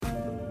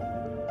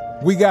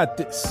We Got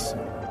This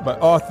by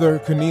author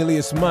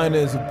Cornelius Minor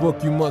is a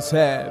book you must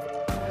have.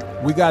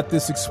 We Got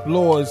This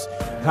explores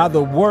how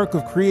the work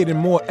of creating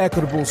more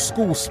equitable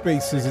school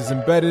spaces is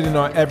embedded in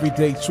our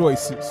everyday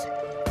choices,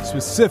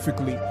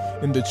 specifically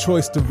in the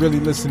choice to really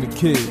listen to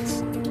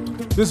kids.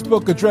 This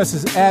book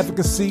addresses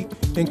advocacy,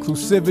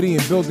 inclusivity,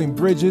 and building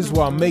bridges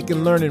while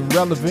making learning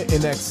relevant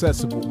and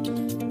accessible.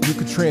 You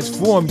can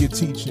transform your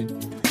teaching.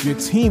 Your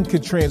team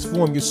can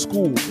transform your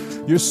school.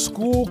 Your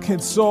school can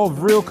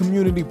solve real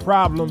community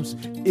problems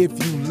if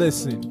you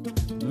listen.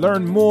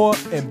 Learn more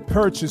and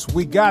purchase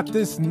We Got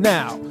This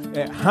now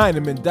at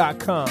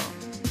Heinemann.com.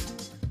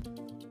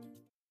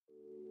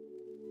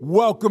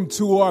 Welcome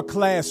to our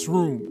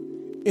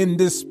classroom. In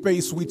this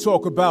space, we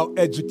talk about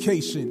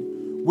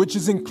education, which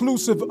is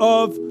inclusive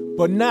of,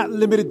 but not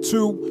limited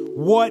to,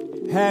 what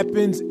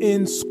happens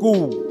in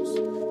schools.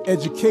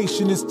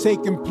 Education is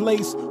taking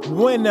place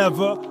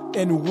whenever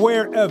and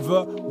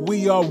wherever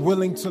we are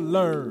willing to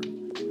learn.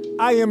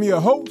 I am your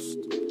host,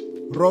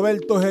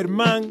 Roberto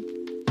Germán,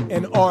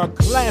 and our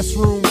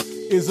classroom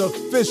is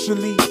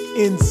officially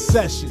in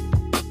session.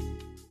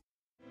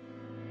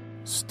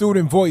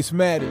 Student voice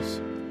matters.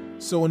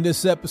 So in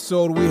this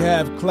episode, we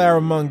have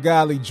Clara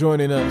Mangali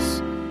joining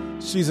us.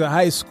 She's a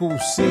high school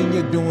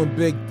senior doing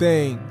big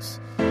things.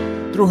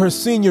 Through her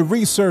senior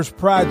research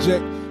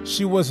project,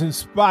 she was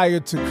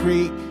inspired to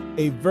create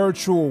a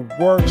virtual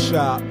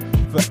workshop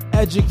for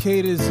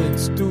educators and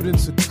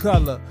students of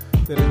color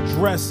that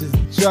addresses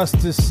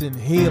justice and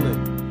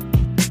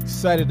healing.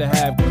 Excited to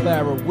have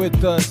Clara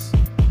with us.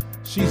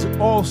 She's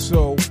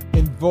also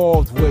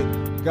involved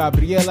with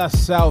Gabriela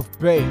South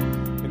Bay,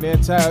 an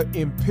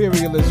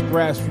anti-imperialist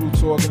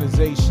grassroots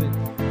organization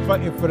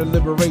fighting for the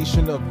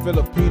liberation of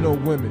Filipino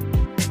women.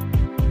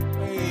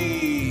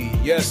 Hey,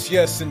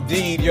 yes,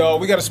 indeed, y'all.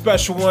 We got a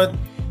special one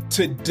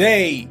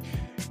today.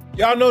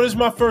 Y'all know this is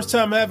my first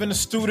time having a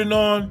student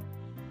on,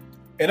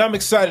 and I'm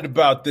excited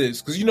about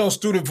this because you know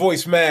student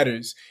voice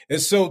matters. And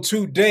so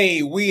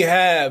today we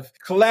have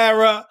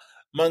Clara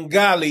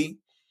Mangali,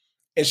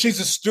 and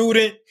she's a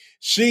student.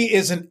 She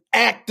is an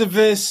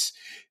activist.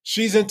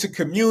 She's into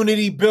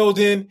community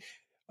building.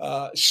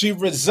 She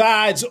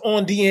resides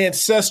on the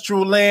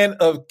ancestral land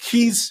of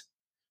Keats.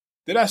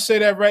 Did I say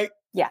that right?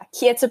 Yeah,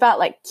 it's about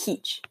like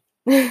Keach.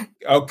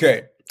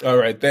 Okay. All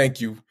right.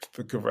 Thank you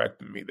for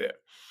correcting me there.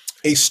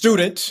 A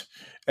student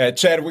at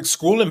Chadwick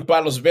School in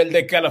Palos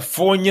Verdes,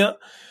 California.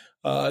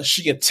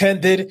 She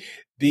attended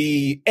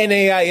the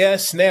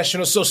NAIS,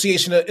 National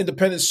Association of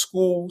Independent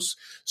Schools,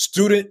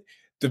 Student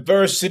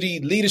Diversity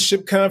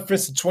Leadership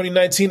Conference in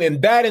 2019,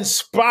 and that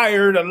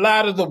inspired a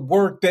lot of the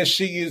work that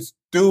she is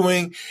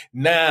doing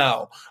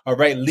now, all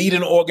right,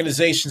 leading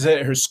organizations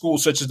at her school,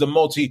 such as the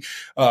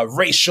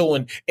multi-racial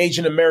and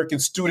Asian American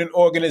student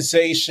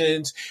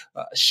organizations.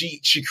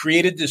 She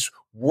created this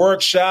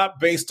workshop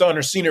based on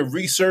her senior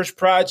research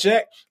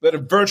project, led a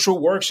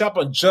virtual workshop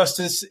on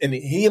justice and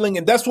healing.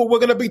 And that's what we're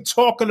going to be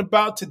talking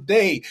about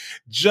today,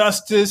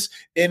 justice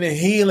and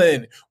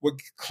healing with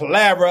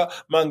Clara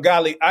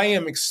Mangali. I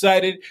am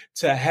excited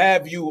to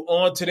have you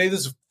on today.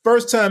 This is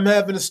first time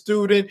having a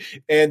student,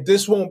 and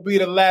this won't be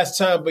the last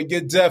time, but you're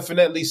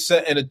definitely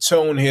setting a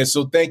tone here.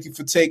 So thank you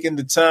for taking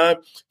the time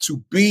to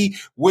be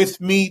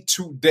with me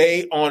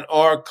today on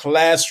our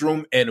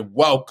classroom, and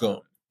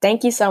welcome.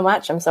 Thank you so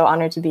much. I'm so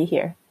honored to be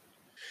here.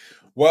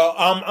 Well,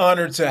 I'm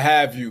honored to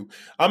have you.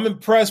 I'm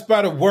impressed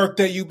by the work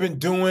that you've been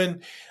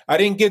doing. I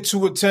didn't get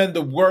to attend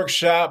the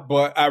workshop,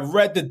 but I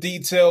read the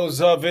details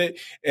of it,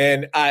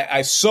 and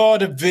I saw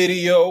the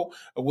video.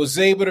 I was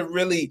able to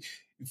really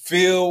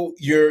feel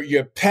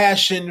your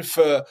passion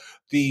for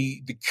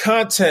the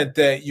content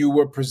that you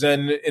were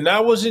presenting. And I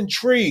was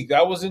intrigued.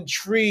 I was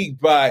intrigued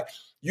by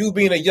you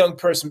being a young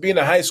person, being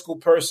a high school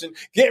person,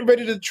 getting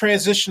ready to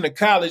transition to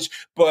college,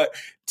 but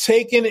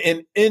taking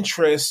an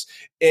interest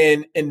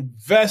in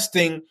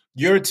investing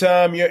your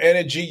time, your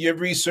energy, your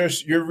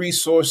research, your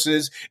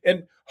resources,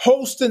 and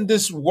hosting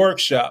this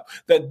workshop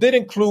that did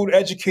include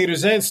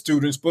educators and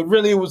students, but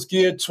really it was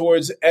geared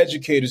towards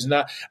educators. And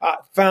I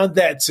found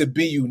that to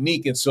be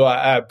unique. And so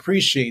I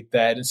appreciate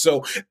that. And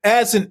so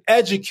as an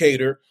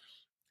educator,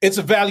 it's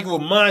a value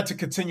of mine to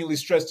continually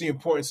stress the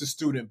importance of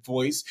student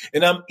voice.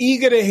 And I'm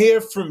eager to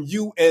hear from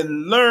you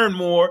and learn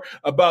more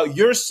about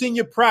your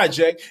senior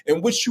project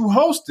in which you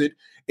hosted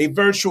a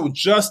virtual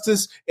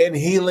justice and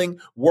healing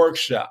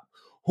workshop.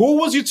 Who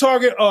was your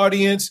target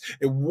audience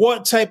and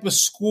what type of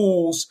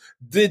schools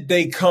did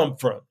they come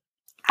from?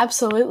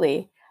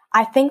 Absolutely.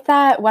 I think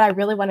that what I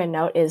really want to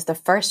note is the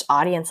first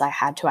audience I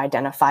had to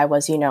identify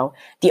was,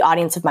 the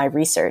audience of my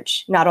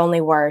research. Not only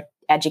were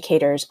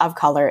educators of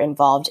color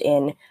involved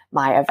in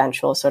my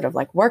eventual sort of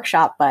like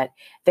workshop, but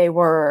they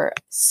were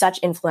such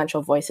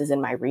influential voices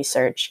in my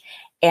research.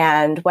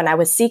 And when I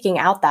was seeking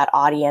out that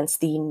audience,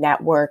 the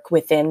network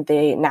within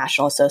the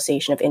National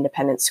Association of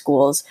Independent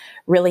Schools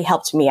really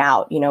helped me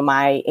out.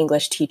 My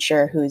English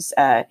teacher, who's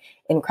an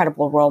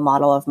incredible role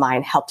model of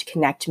mine, helped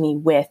connect me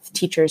with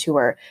teachers who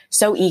were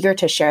so eager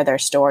to share their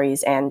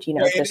stories. And,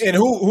 and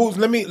who's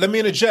let me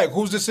interject.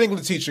 Who's the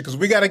English teacher? Because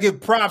we got to give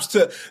props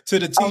to the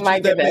teachers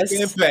that make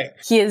an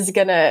impact. He is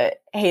going to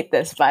hate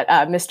this, but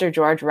Mr.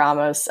 George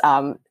Ramos,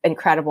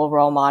 incredible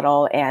role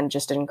model and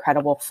just an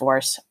incredible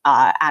force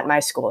at my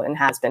school, and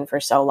has been for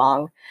so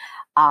long.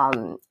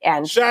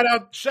 And shout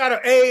out,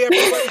 hey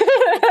everybody,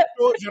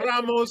 George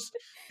Ramos.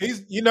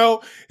 He's,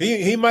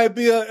 he might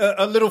be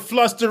a little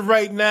flustered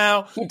right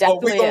now. He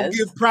definitely but we're gonna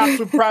give props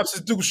when props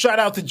is due. Shout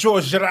out to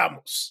George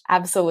Ramos.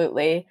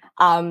 Absolutely.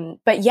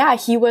 But yeah,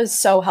 he was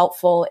so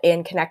helpful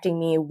in connecting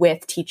me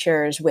with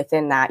teachers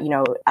within that,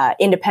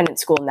 independent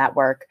school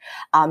network,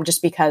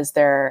 just because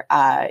they're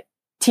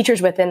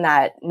teachers within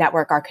that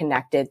network are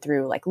connected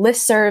through like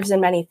listservs and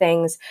many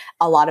things.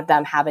 A lot of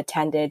them have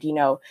attended,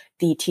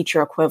 the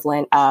teacher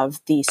equivalent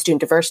of the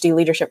Student Diversity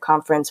Leadership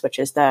Conference, which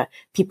is the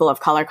People of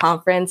Color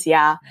Conference.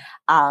 Yeah.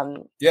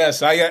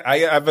 Yes,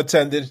 I've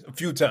attended a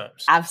few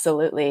times.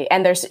 Absolutely.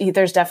 And there's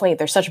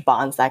such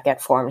bonds that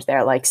get formed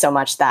there, like so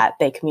much that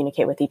they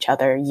communicate with each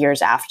other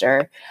years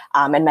after.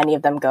 And many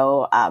of them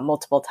go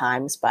multiple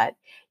times, but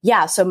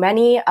yeah, so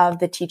many of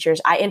the teachers,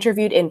 I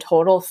interviewed in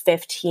total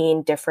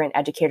 15 different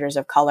educators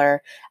of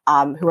color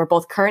who are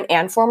both current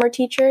and former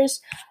teachers.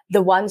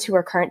 The ones who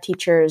were current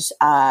teachers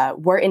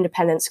were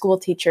independent school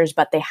teachers,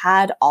 but they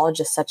had all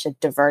just such a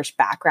diverse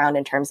background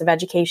in terms of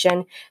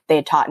education. They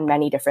had taught in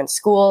many different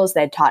schools.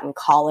 They had taught in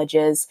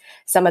colleges.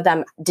 Some of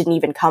them didn't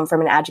even come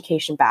from an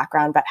education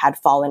background, but had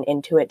fallen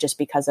into it just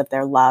because of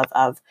their love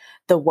of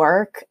the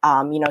work.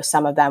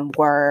 Some of them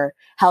were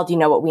held,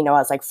 what we know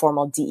as like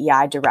formal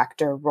DEI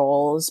director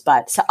roles,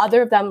 but so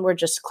other of them were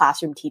just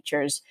classroom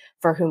teachers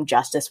for whom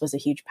justice was a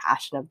huge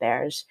passion of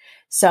theirs.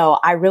 So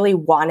I really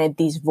wanted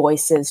these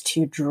voices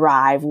to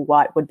drive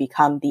what would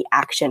become the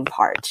action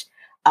part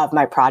of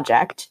my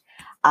project.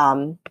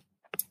 And,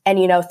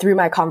 through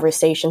my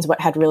conversations,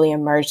 what had really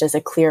emerged as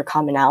a clear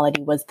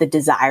commonality was the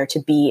desire to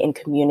be in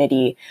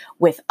community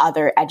with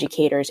other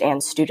educators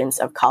and students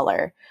of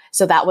color.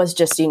 So that was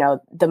just,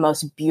 the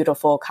most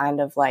beautiful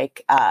kind of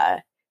like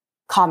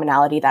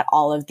commonality that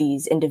all of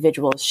these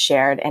individuals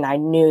shared. And I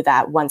knew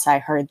that once I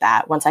heard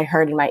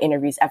in my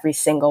interviews, every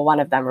single one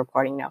of them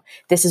reporting, no,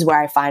 this is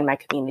where I find my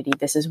community.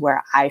 This is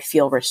where I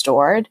feel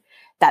restored,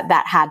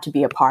 that had to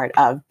be a part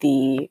of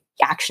the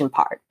action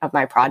part of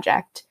my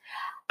project.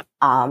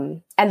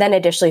 And then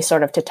additionally,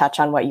 sort of to touch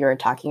on what you were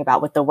talking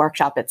about with the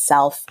workshop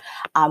itself,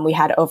 we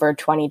had over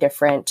 20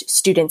 different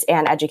students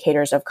and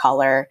educators of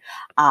color,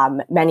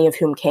 many of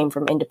whom came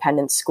from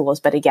independent schools.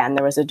 But again,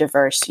 there was a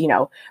diverse,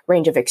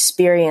 range of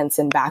experience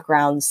and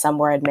backgrounds. Some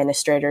were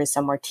administrators,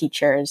 some were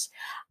teachers.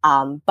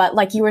 But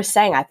like you were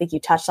saying, I think you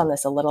touched on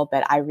this a little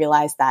bit. I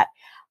realized that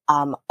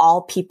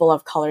all people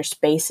of color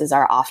spaces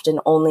are often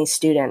only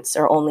students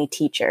or only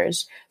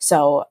teachers.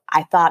 So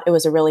I thought it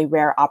was a really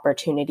rare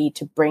opportunity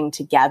to bring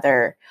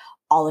together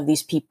all of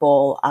these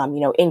people,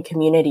 in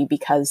community,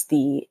 because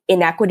the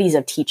inequities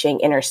of teaching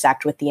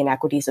intersect with the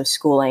inequities of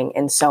schooling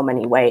in so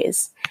many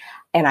ways.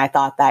 And I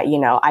thought that,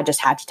 I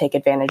just had to take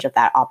advantage of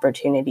that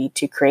opportunity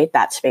to create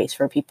that space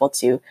for people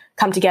to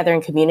come together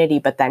in community,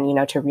 but then,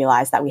 to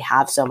realize that we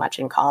have so much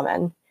in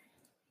common.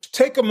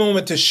 Take a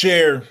moment to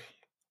share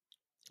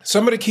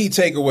some of the key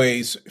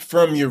takeaways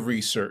from your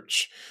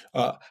research.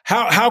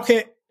 How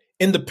can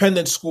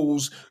independent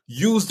schools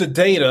use the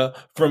data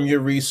from your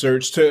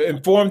research to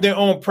inform their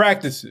own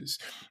practices?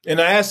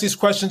 And I ask these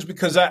questions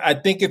because I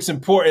think it's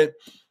important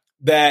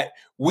that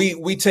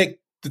we take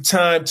the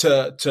time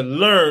to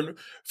learn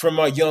from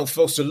our young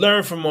folks, to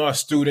learn from our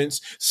students.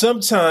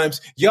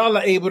 Sometimes y'all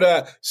are able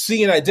to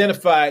see and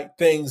identify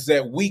things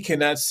that we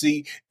cannot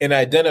see and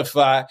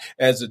identify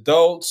as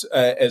adults,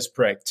 as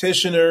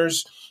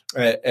practitioners,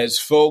 as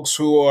folks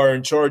who are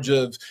in charge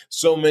of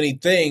so many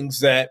things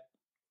that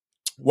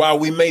while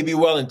we may be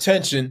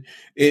well-intentioned,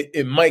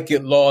 it might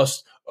get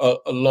lost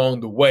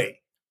along the way.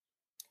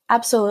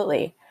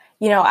 Absolutely.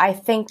 I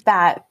think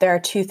that there are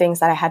two things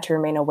that I had to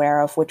remain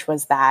aware of, which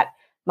was that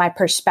my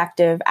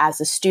perspective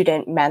as a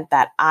student meant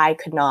that I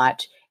could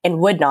not and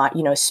would not,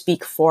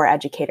 speak for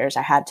educators.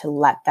 I had to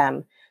let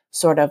them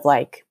sort of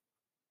like,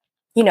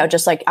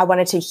 just like I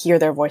wanted to hear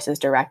their voices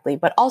directly,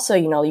 but also,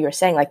 you were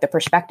saying like the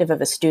perspective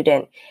of a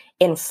student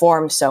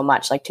informs so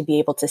much, like to be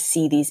able to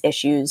see these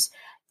issues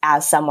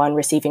as someone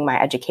receiving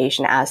my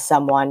education, as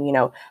someone,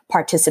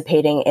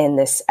 participating in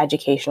this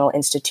educational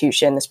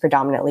institution, this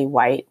predominantly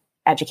white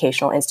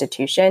educational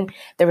institution.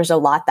 There was a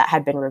lot that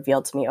had been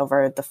revealed to me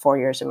over the 4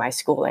 years of my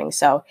schooling.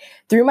 So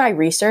through my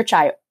research,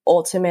 I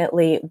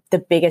ultimately, the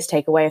biggest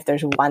takeaway, if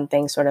there's one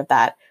thing sort of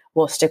that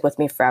will stick with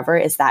me forever,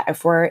 is that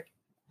if we're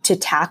to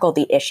tackle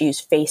the issues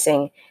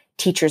facing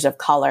teachers of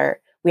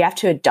color, we have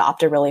to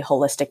adopt a really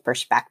holistic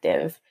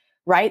perspective,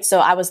 right? So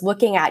I was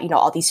looking at,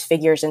 all these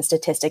figures and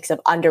statistics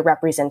of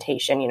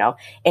underrepresentation,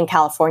 in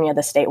California,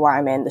 the state where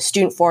I'm in, the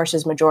student force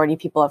is majority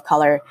people of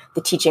color,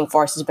 the teaching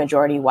force is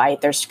majority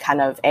white. There's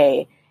kind of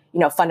a,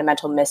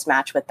 fundamental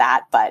mismatch with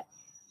that. But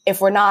if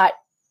we're not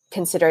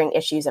considering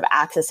issues of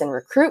access and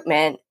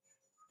recruitment,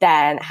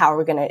 then how are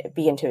we going to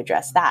begin to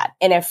address that?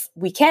 And if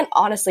we can't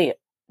honestly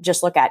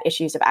just look at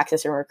issues of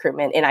access and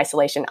recruitment in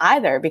isolation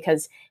either,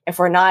 because if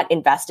we're not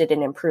invested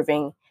in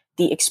improving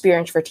the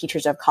experience for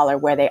teachers of color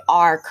where they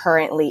are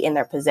currently in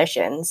their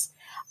positions,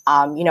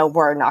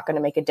 we're not going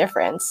to make a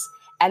difference.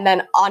 And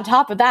then on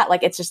top of that,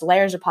 like, it's just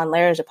layers upon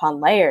layers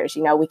upon layers.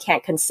 We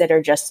can't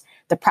consider just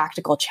the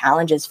practical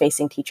challenges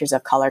facing teachers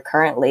of color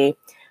currently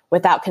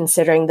without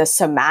considering the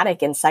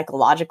somatic and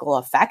psychological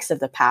effects of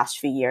the past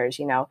few years,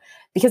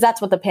 because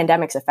that's what the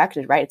pandemic's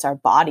affected, right? It's our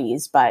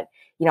bodies, but,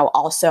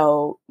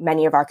 also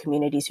many of our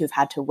communities who've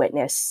had to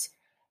witness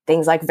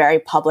things like very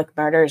public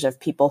murders of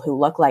people who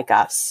look like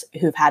us,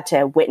 who've had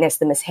to witness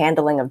the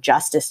mishandling of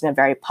justice in a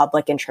very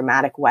public and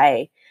traumatic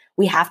way.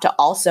 We have to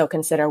also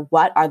consider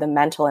what are the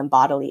mental and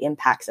bodily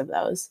impacts of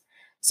those.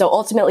 So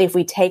ultimately, if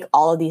we take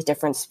all of these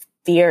different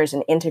spheres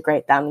and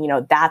integrate them,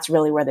 that's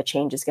really where the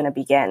change is going to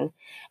begin.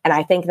 And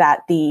I think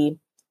that the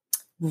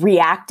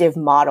reactive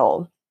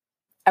model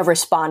of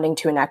responding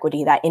to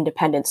inequity that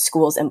independent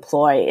schools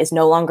employ is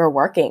no longer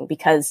working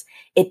because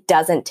it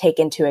doesn't take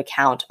into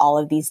account all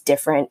of these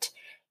different,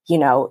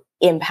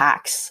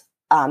 impacts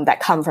that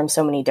come from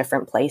so many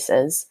different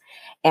places.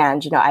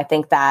 And, I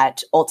think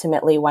that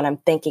ultimately when I'm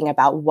thinking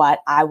about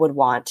what I would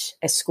want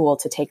a school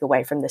to take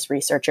away from this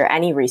research or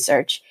any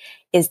research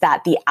is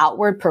that the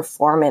outward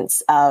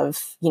performance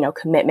of,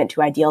 commitment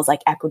to ideals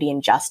like equity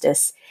and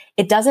justice,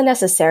 it doesn't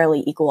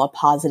necessarily equal a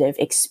positive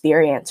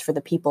experience for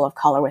the people of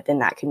color within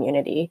that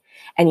community.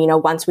 And,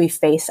 once we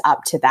face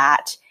up to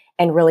that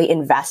and really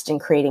invest in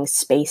creating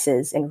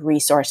spaces and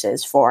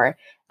resources for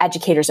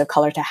educators of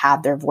color to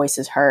have their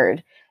voices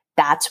heard,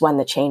 that's when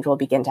the change will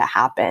begin to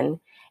happen.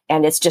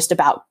 And it's just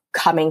about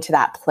coming to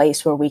that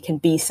place where we can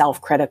be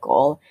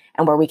self-critical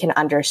and where we can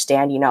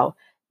understand,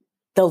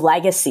 the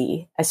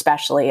legacy,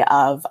 especially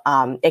of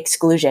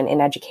exclusion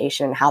in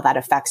education and how that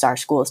affects our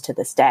schools to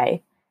this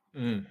day.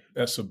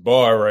 That's a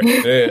bar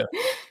right there.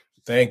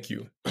 Thank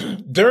you.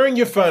 During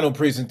your final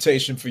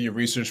presentation for your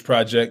research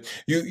project,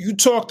 you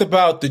talked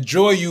about the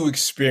joy you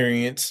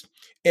experienced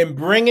in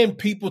bringing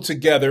people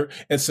together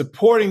and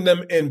supporting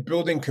them in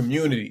building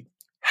community.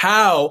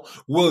 How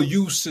will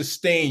you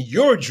sustain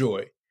your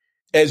joy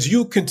as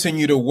you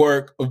continue the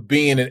work of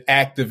being an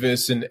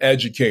activist and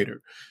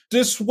educator?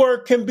 This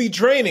work can be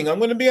draining. I'm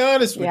going to be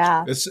honest with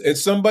you.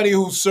 It's somebody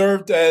who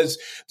served as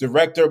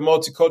director of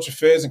multicultural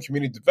affairs and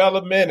community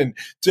development and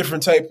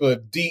different type of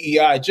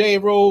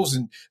DEIJ roles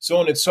and so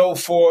on and so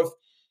forth.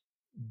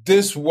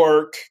 This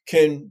work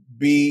can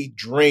be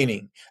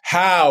draining.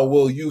 How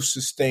will you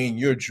sustain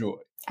your joy?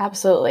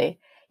 Absolutely.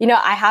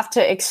 I have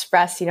to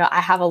express,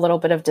 I have a little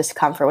bit of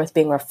discomfort with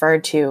being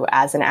referred to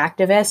as an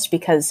activist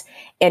because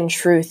in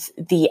truth,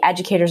 the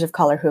educators of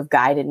color who have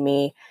guided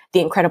me, the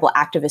incredible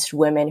activist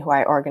women who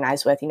I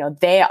organize with,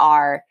 they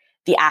are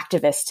the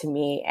activists to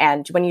me.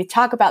 And when you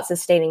talk about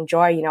sustaining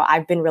joy,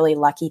 I've been really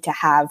lucky to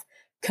have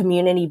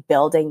community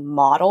building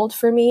modeled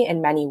for me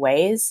in many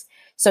ways.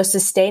 So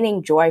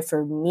sustaining joy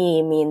for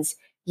me means,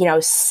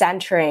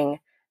 centering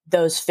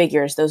those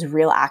figures, those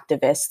real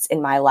activists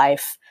in my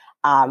life,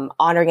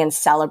 honoring and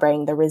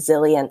celebrating the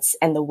resilience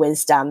and the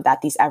wisdom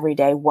that these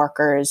everyday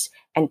workers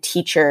and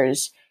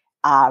teachers,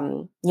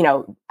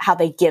 how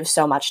they give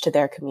so much to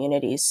their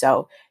communities.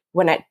 So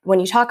when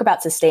you talk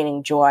about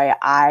sustaining joy,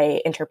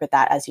 I interpret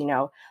that as,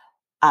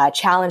 a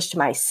challenge to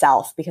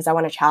myself because I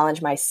want to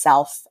challenge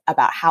myself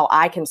about how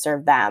I can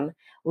serve them,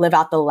 live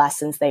out the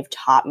lessons they've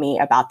taught me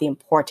about the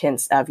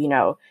importance of,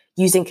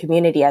 using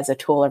community as a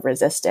tool of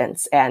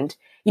resistance. And,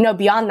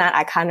 beyond that,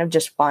 I kind of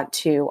just want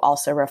to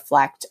also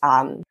reflect,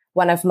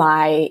 one of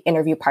my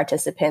interview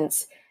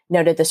participants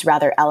noted this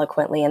rather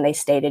eloquently, and they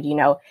stated,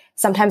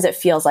 sometimes it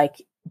feels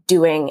like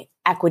doing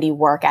equity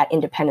work at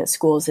independent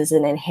schools is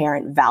an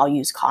inherent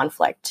values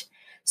conflict.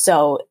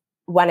 So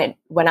when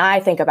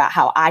I think about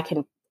how I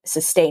can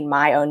sustain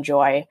my own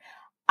joy,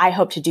 I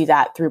hope to do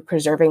that through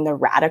preserving the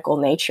radical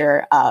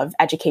nature of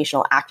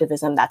educational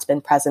activism that's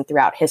been present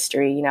throughout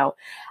history.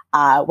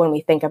 When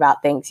we think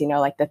about things,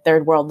 like the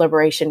Third World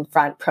Liberation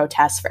Front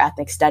protests for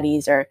ethnic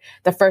studies or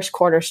the first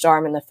quarter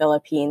storm in the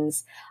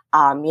Philippines,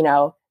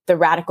 the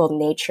radical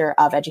nature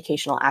of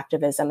educational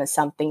activism is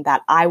something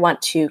that I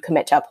want to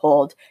commit to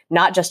uphold,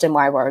 not just in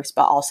my works,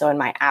 but also in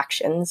my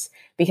actions,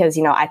 because,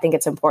 I think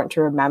it's important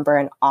to remember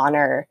and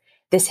honor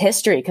this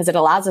history because it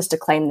allows us to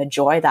claim the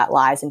joy that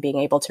lies in being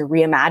able to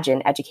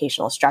reimagine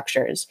educational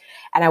structures.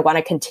 And I want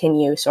to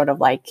continue sort of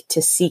like to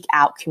seek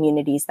out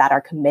communities that are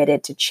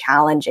committed to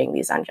challenging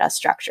these unjust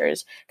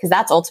structures, because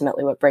that's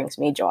ultimately what brings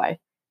me joy.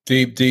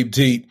 Deep, deep,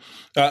 deep.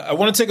 I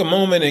want to take a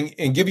moment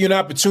and give you an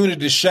opportunity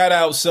to shout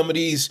out some of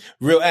these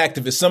real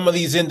activists, some of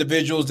these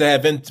individuals that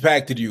have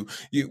impacted you.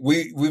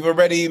 We've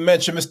already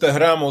mentioned Mr.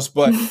 Ramos,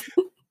 but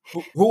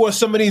who are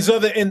some of these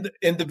other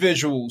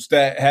individuals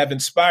that have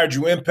inspired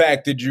you,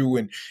 impacted you,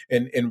 and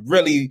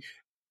really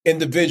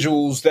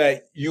individuals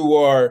that you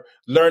are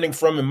learning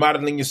from and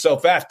modeling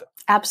yourself after?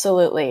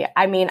 Absolutely.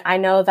 I mean,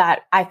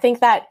 I think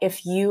that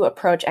if you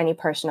approach any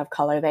person of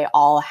color,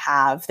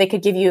 they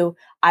could give you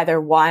either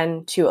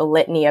one to a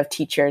litany of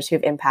teachers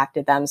who've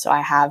impacted them. So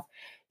I have,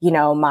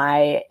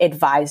 my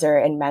advisor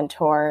and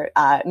mentor,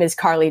 Ms.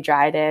 Carly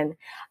Dryden.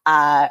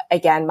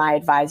 Again, my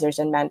advisors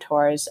and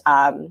mentors,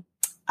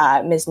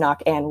 Ms.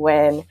 Nok Ann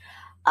Wynn,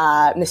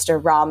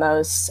 Mr.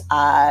 Ramos,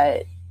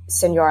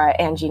 Senora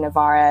Angie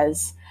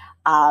Navarez,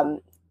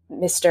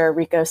 Mr.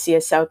 Rico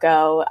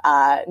Siasoko,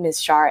 Ms.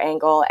 Shar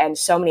Angle, and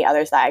so many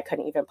others that I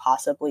couldn't even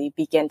possibly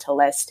begin to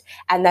list.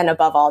 And then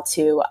above all,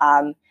 to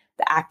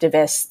the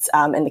activists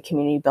and the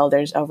community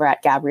builders over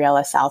at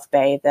Gabriela South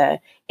Bay, the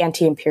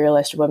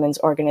anti-imperialist women's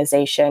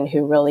organization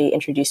who really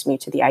introduced me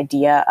to the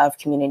idea of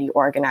community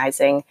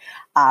organizing.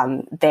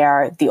 They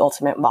are the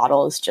ultimate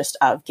models just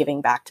of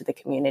giving back to the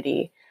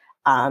community.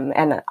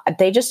 And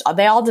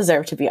they all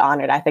deserve to be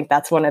honored. I think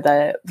that's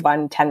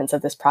one tenets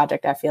of this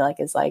project I feel like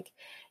is like,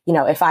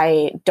 if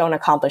I don't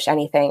accomplish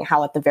anything,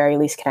 how at the very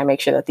least can I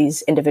make sure that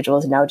these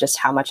individuals know just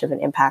how much of an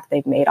impact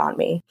they've made on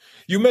me?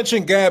 You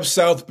mentioned Gab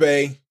South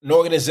Bay, an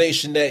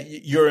organization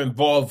that you're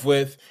involved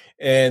with,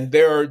 and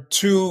there are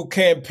two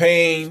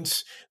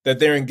campaigns that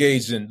they're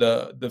engaged in,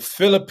 the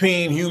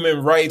Philippine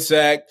Human Rights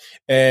Act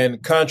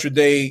and Contra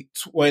Day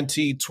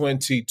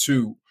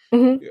 2022.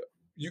 Mm-hmm.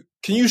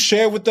 Can you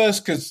share with us?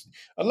 Because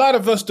a lot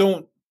of us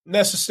don't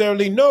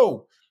necessarily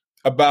know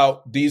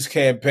about these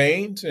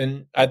campaigns,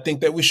 and I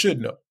think that we should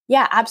know.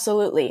 Yeah,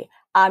 absolutely.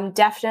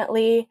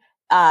 Definitely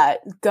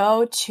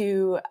go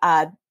to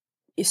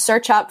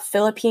search up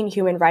Philippine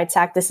Human Rights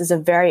Act. This is a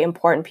very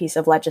important piece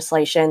of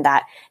legislation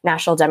that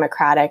National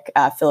Democratic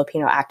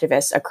Filipino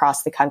activists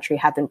across the country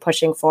have been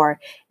pushing for.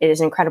 It is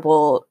an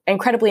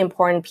incredibly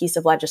important piece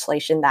of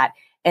legislation that,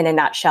 in a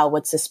nutshell,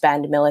 would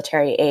suspend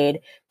military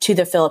aid to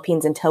the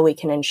Philippines until we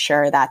can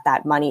ensure that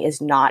that money is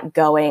not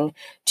going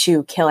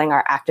to killing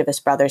our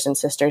activist brothers and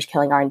sisters,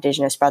 killing our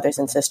indigenous brothers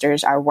and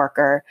sisters, our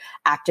worker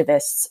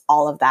activists,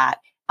 all of that.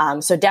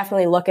 So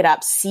definitely look it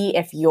up, see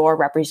if your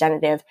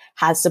representative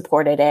has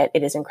supported it.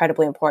 It is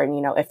incredibly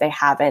important, if they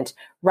haven't,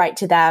 write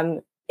to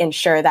them,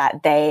 ensure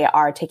that they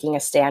are taking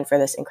a stand for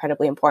this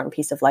incredibly important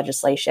piece of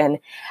legislation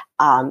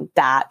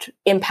that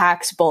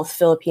impacts both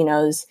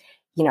Filipinos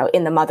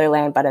in the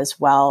motherland, but as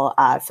well,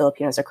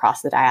 Filipinos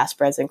across the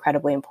diaspora is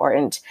incredibly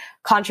important.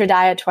 Contra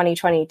Dia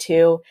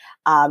 2022,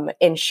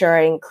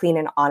 ensuring clean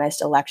and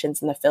honest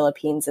elections in the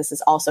Philippines. This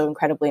is also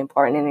incredibly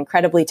important and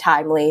incredibly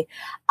timely.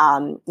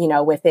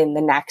 Within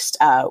the next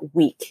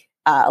week,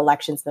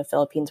 elections in the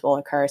Philippines will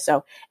occur.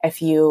 So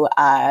if you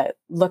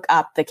look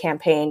up the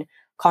campaign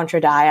Contra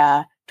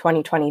Dia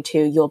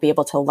 2022, you'll be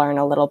able to learn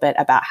a little bit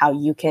about how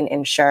you can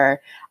ensure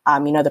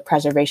the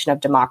preservation of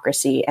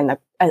democracy and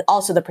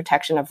also the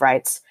protection of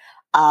rights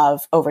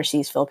of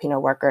overseas Filipino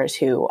workers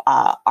who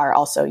are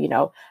also,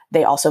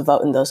 they also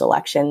vote in those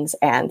elections.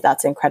 And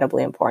that's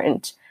incredibly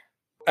important.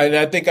 And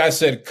I think I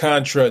said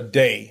Contra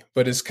Day,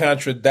 but it's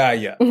Contra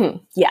Dia. Mm-hmm.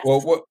 Yes.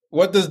 Well,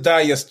 what does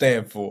Dia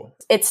stand for?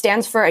 It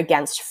stands for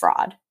against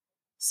fraud.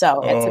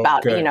 So it's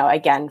about,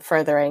 again,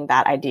 furthering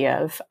that idea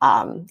of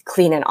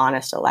clean and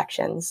honest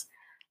elections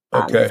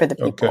for the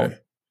people. Okay.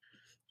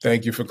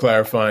 Thank you for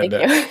clarifying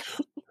that.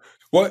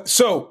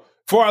 So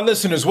for our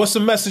listeners, what's the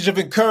message of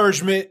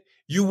encouragement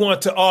you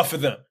want to offer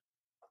them?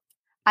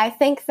 I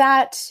think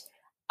that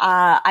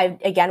I,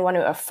 again, want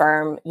to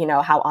affirm,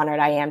 how honored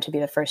I am to be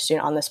the first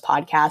student on this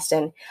podcast.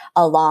 And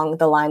along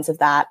the lines of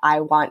that,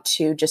 I want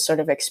to just sort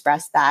of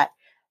express that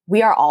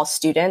we are all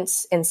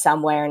students in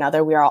some way or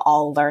another. We are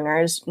all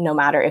learners. No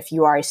matter if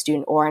you are a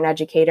student or an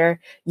educator,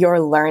 your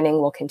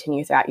learning will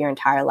continue throughout your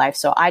entire life.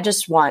 So I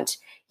just want,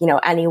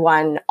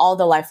 anyone, all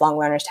the lifelong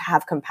learners to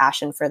have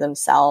compassion for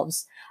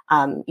themselves,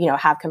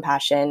 have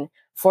compassion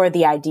for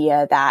the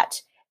idea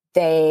that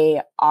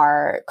they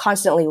are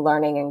constantly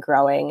learning and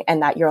growing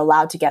and that you're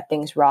allowed to get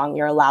things wrong.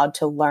 You're allowed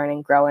to learn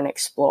and grow and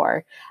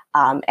explore.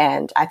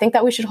 And I think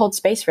that we should hold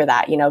space for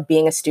that.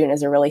 Being a student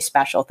is a really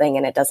special thing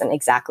and it doesn't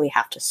exactly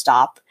have to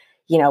stop,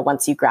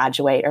 once you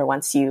graduate or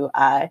once you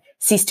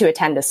cease to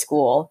attend a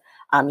school.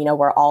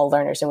 We're all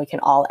learners and we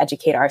can all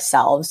educate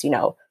ourselves,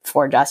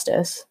 for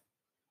justice.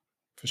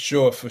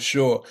 For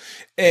sure.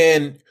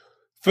 And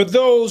for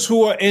those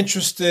who are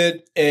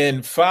interested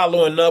in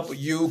following up with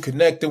you,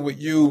 connecting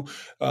with you,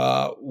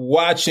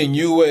 watching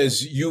you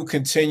as you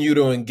continue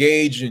to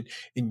engage in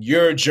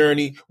your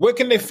journey, where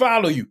can they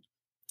follow you?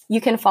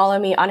 You can follow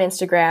me on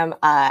Instagram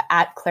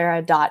at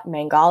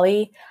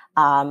clara.mangali.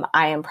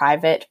 I am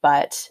private,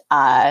 but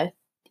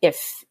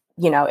if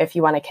you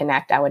want to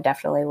connect, I would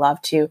definitely love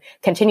to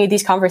continue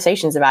these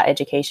conversations about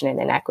education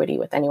and inequity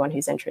with anyone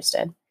who's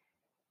interested.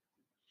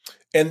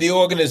 And the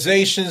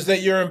organizations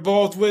that you're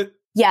involved with?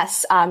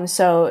 Yes.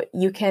 So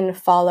you can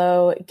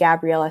follow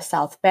Gabriela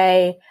South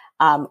Bay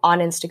on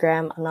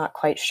Instagram. I'm not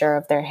quite sure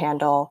of their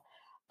handle.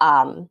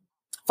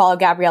 Follow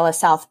Gabriela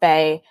South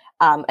Bay.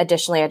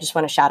 Additionally, I just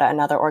want to shout out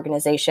another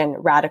organization,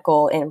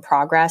 Radical in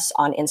Progress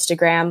on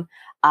Instagram.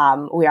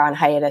 We are on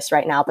hiatus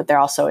right now, but they're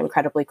also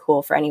incredibly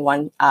cool for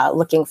anyone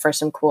looking for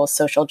some cool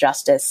social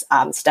justice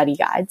study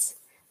guides.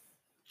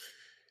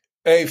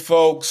 Hey,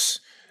 folks,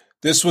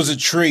 this was a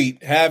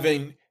treat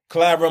having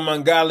Clara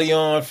Mangali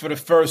on for the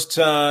first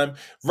time,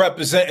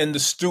 representing the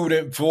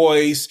student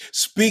voice,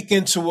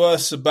 speaking to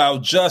us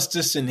about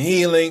justice and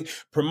healing,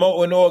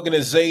 promoting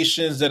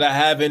organizations that are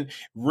having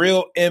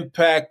real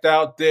impact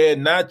out there,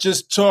 not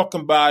just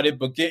talking about it,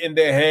 but getting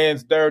their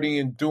hands dirty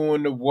and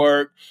doing the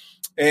work.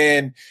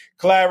 And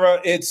Clara,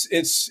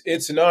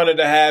 it's an honor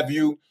to have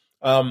you.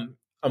 I'm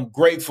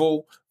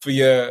grateful for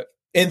your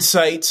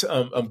insights.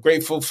 I'm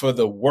grateful for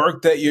the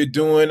work that you're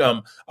doing.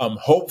 I'm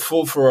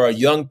hopeful for our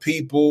young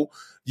people.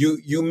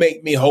 You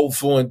make me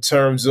hopeful in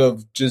terms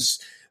of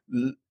just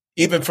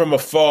even from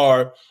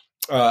afar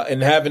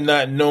and having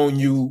not known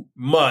you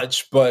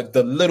much, but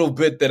the little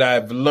bit that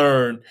I've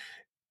learned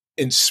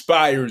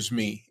inspires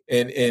me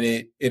and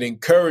it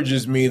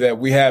encourages me that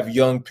we have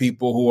young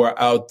people who are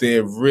out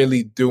there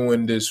really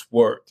doing this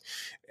work.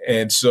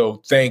 And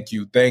so thank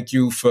you. Thank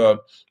you for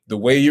the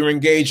way you're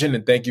engaging,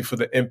 and thank you for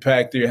the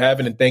impact that you're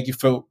having, and thank you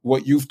for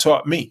what you've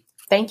taught me.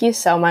 Thank you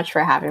so much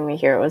for having me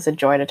here. It was a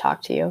joy to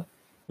talk to you.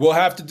 We'll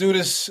have to do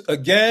this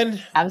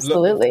again.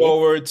 Absolutely. Looking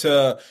forward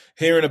to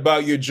hearing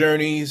about your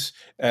journeys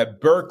at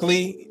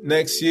Berkeley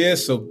next year.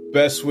 So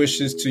best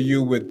wishes to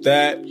you with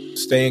that.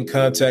 Stay in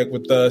contact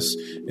with us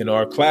in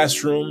our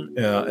classroom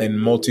and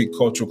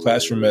Multicultural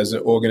Classroom as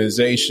an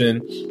organization.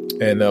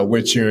 And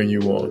we're cheering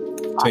you on.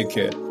 Awesome. Take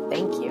care.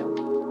 Thank you.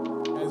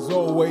 As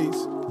always,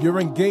 your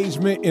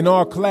engagement in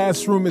our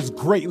classroom is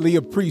greatly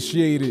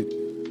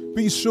appreciated.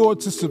 Be sure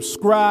to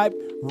subscribe,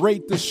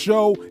 rate the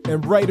show,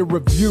 and write a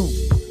review.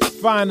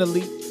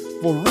 Finally,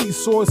 for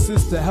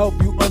resources to help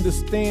you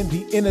understand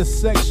the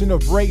intersection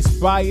of race,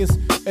 bias,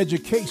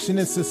 education,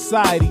 and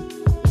society,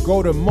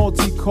 go to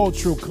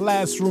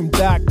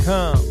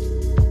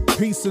multiculturalclassroom.com.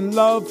 Peace and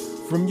love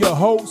from your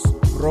host,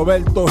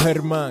 Roberto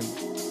Germán.